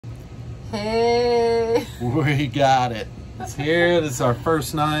Hey. We got it. It's here. This is our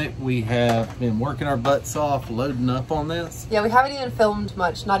first night. We have been working our butts off, loading up on this. Yeah, we haven't even filmed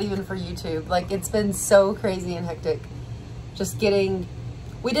much, not even for YouTube. Like, it's been so crazy and hectic. Just getting...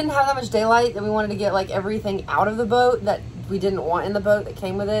 We didn't have that much daylight, and we wanted to get, like, everything out of the boat that we didn't want in the boat that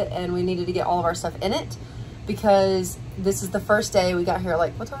came with it, and we needed to get all of our stuff in it because this is the first day we got here.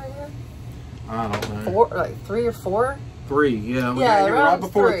 Like, what time are you here? I don't know. 3 or 4? 3, yeah. We got here right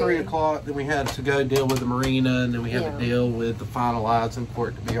before 3 o'clock. Then we had to go deal with the marina, and then we had to deal with the finalizing for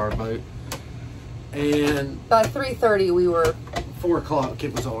it to be our boat. And by 3:30 we were... 4 o'clock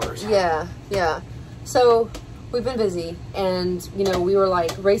it was ours. Yeah, yeah. So we've been busy, and you know, we were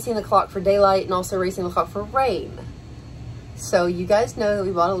like racing the clock for daylight and also racing the clock for rain. So you guys know that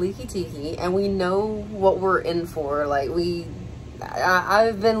we bought a leaky tiki, and we know what we're in for. Like,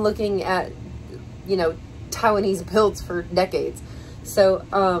 I've been looking at, you know, Taiwanese builds for decades. So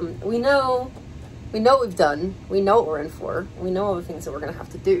we know what we've done. We know what we're in for. We know all the things that we're gonna have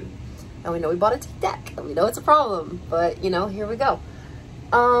to do. And we know we bought a T-deck, and we know it's a problem, but you know, here we go.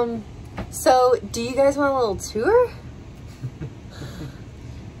 So do you guys want a little tour?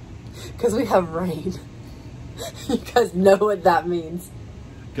 Because we have rain. You guys know what that means.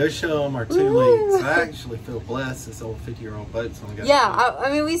 Go show them our 2 leaks. I actually feel blessed. This old 50-year-old boat's only got... Yeah,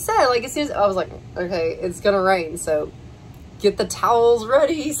 I mean, we said, like, as soon as I was like, okay, it's gonna rain, so get the towels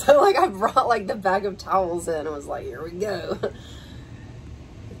ready. So, like, I brought, like, the bag of towels in and was like, here we go.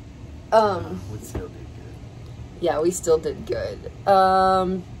 We still did good. Yeah, we still did good.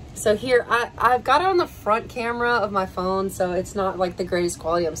 So here, I've got it on the front camera of my phone, so it's not, like, the greatest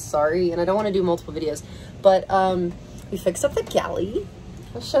quality. I'm sorry, and I don't want to do multiple videos. But, we fixed up the galley.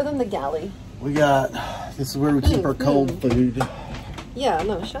 Let's show them the galley. We got, this is where we keep our cold food. Yeah,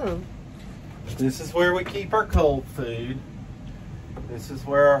 no, show them. This is where we keep our cold food. This is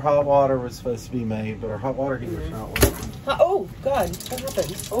where our hot water was supposed to be made, but our hot water heater's not working. Oh, God, what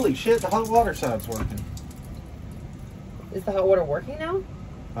happened? Holy shit, the hot water side's working. Is the hot water working now?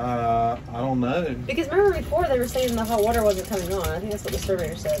 I don't know. Because remember before they were saying the hot water wasn't coming on. I think that's what the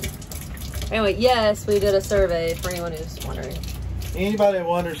surveyor said. Anyway, yes, we did a survey for anyone who's wondering. Anybody that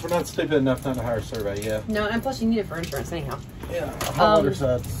wonders, we're not stupid enough not to hire a survey, yeah. No, and plus you need it for insurance anyhow. Yeah, hot water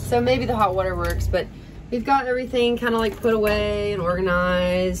side. So maybe the hot water works, but we've got everything kind of like put away and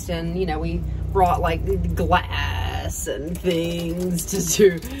organized, and you know, we brought like glass and things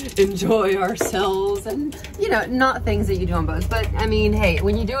to enjoy ourselves, and you know, not things that you do on boats, but I mean, hey,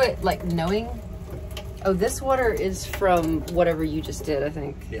 when you do it like knowing, oh, this water is from whatever you just did, I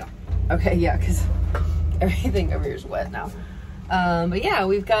think. Yeah. Okay, yeah, because everything over here is wet now. But yeah,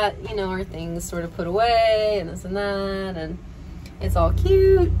 we've got, you know, our things sort of put away and this and that, and it's all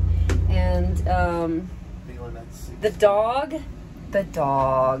cute. And the dog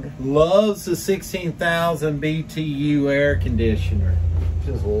loves the 16,000 BTU air conditioner.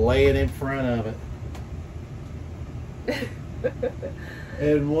 Just lay it in front of it.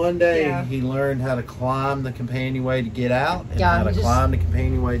 And one day he learned how to climb the companionway to get out, and how to climb the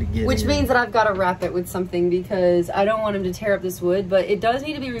companionway to get in. Which means that I've got to wrap it with something because I don't want him to tear up this wood, but it does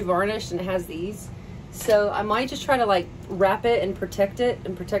need to be revarnished, and it has these. So I might just try to like wrap it and protect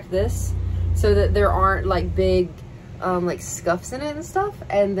this so that there aren't like big like scuffs in it and stuff,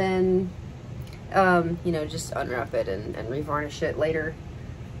 and then you know, just unwrap it and revarnish it later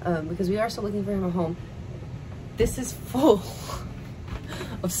because we are still looking for him a home. This is full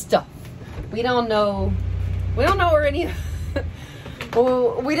of stuff. We don't know where any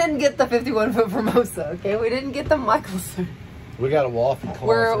well, we didn't get the 51-foot Formosa, okay? We didn't get the Michelson. We got a Waffy closet.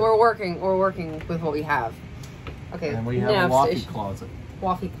 We're working with what we have. Okay. And we have a Waffy closet.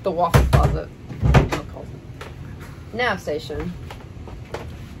 The Waffy closet. Nav station.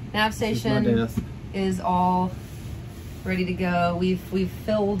 Nav station is all ready to go. We've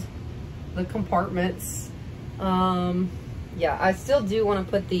filled the compartments. Yeah, I still do want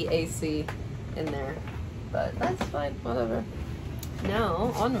to put the AC in there, but that's fine, whatever.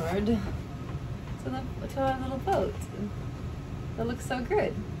 Now, onward to our little boat. It looks so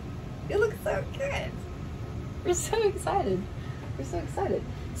good. It looks so good. We're so excited. We're so excited.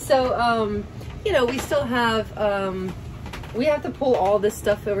 So, you know, we still have, we have to pull all this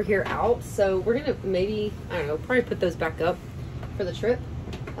stuff over here out, so we're gonna maybe, I don't know, probably put those back up for the trip.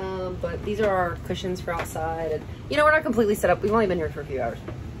 But these are our cushions for outside, and you know, we're not completely set up. We've only been here for a few hours.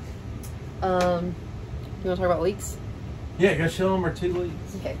 You want to talk about leaks? Yeah, go show them our 2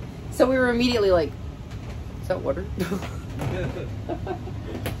 leaks. Okay, so we were immediately like, is that water?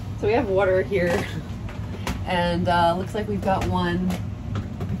 So we have water here, and looks like we've got one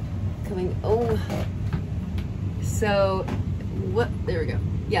coming. Oh, so what? There we go.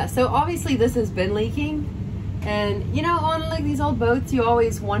 Yeah, so obviously this has been leaking. And you know, on like these old boats, you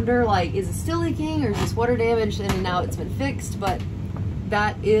always wonder like, is it still leaking or is this water damage? And now it's been fixed, but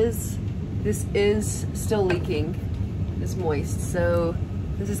this is still leaking. It's moist. So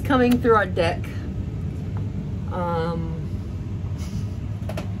this is coming through our deck.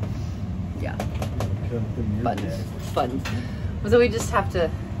 Yeah. Fun. So we just have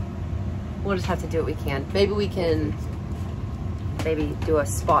to, we'll just have to do what we can. Maybe we can do a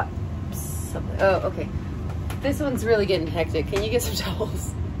spot something. Oh, okay. This one's really getting hectic. Can you get some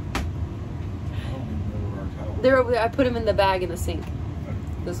towels? They're over there. I put them in the bag in the sink.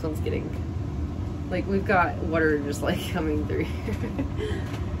 This one's getting, like, we've got water just like coming through here.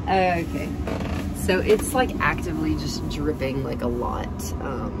 Okay. So it's like actively just dripping like a lot.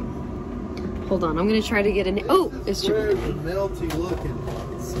 Hold on, I'm gonna try to get in. Oh, it's dripping. The melty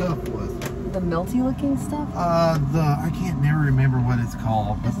looking stuff was. The melty looking stuff? I can't never remember what it's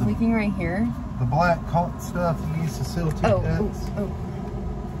called. It's leaking right here. The black caulk stuff you use to seal two ducts. Oh.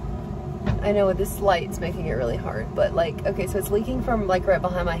 I know this light's making it really hard, but like, okay, so it's leaking from like right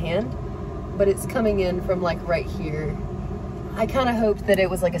behind my hand, but it's coming in from like right here. I kind of hoped that it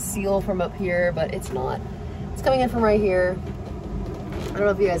was like a seal from up here, but it's not. It's coming in from right here. I don't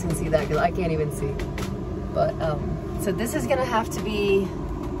know if you guys can see that because I can't even see. But, so this is gonna have to be,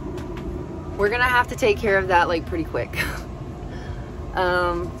 we're gonna have to take care of that like pretty quick.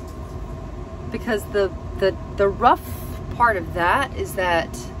 Because the rough part of that is that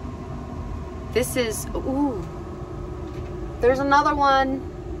this is, ooh, there's another one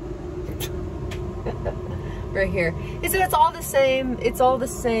right here. It's all the same, it's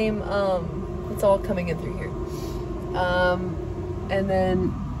all coming in through here. And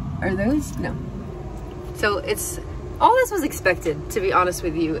then, are those? No. So it's, all this was expected, to be honest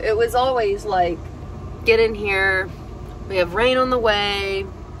with you. It was always like, get in here, we have rain on the way.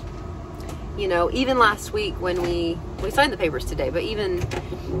 You know, even last week when we signed the papers today, but even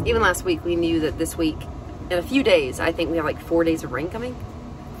last week we knew that this week, in a few days, I think we have like 4 days of rain coming.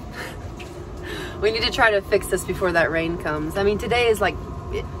 We need to try to fix this before that rain comes. I mean, today is like...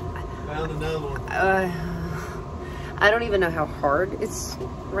 Found another one. I don't even know how hard it's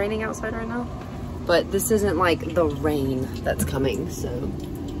raining outside right now. But this isn't like the rain that's coming, so...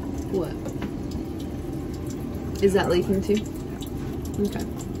 What? Is that leaking too? Okay.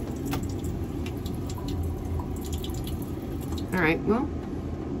 All right, well.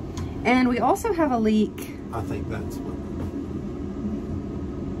 And we also have a leak. I think that's what...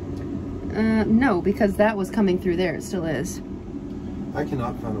 No, because that was coming through there. It still is. I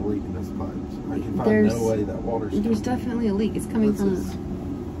cannot find a leak in this pipe. I can find no way that water's coming. There's definitely a leak. It's coming from...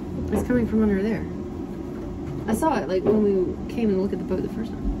 It's coming from under there. I saw it like when we came and looked at the boat the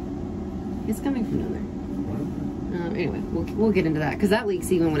first time. It's coming from down there. Anyway, we'll get into that because that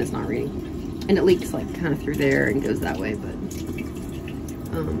leaks even when it's not raining, and it leaks like kind of through there and goes that way. But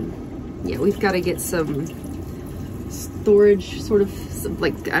yeah, we've got to get some storage, sort of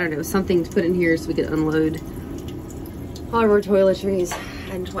like, I don't know, something to put in here so we can unload all of our toiletries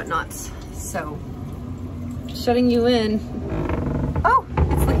and whatnot. So, shutting you in. Oh,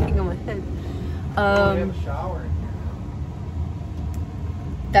 it's leaking on my head. We have a shower in here now.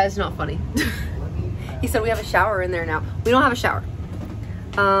 That is not funny. He said we have a shower in there now. We don't have a shower.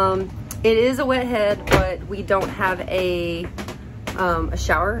 It is a wet head, but we don't have a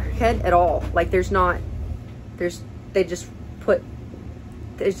shower head at all. Like there's no shower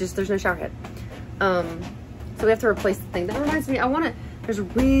head. So we have to replace the thing. That reminds me, there's a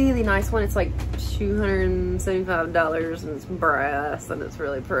really nice one. It's like $275 and it's brass and it's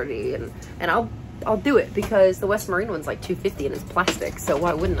really pretty, and I'll do it because the West Marine one's like $250 and it's plastic, so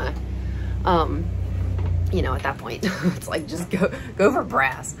why wouldn't I? You know, at that point it's like just go for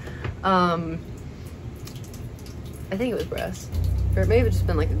brass. I think it was brass, or it may have just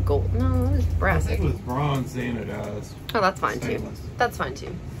been like a gold. No, it was brass. I think it was bronze anodized. Oh, that's fine too. That's fine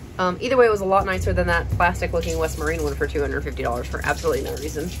too. Either way, it was a lot nicer than that plastic looking West Marine one for $250 for absolutely no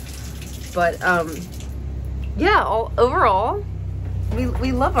reason. But yeah, overall,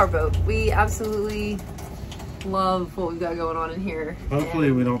 we love our boat. We absolutely love what we've got going on in here.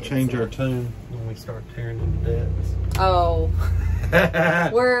 Hopefully we don't change our tune when we start tearing into decks. Oh,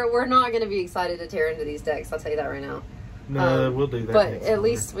 we're not going to be excited to tear into these decks. I'll tell you that right now. No, we'll do that. But at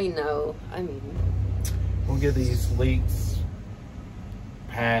least we know. I mean, we'll get these leaks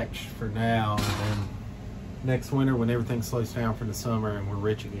patched for now, and then next winter when everything slows down for the summer and we're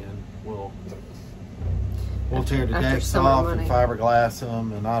rich again, we'll tear the decks off and fiberglass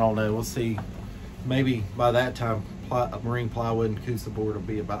them, and I don't know, we'll see. Maybe by that time marine plywood and Coosa board will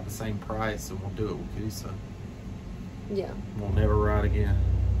be about the same price, and we'll do it with Coosa. Yeah. We'll never ride again.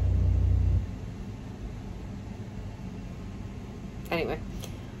 Anyway.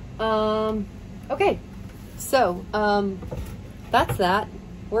 Okay. So, that's that.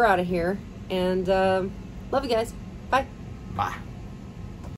 We're out of here. And love you guys. Bye. Bye.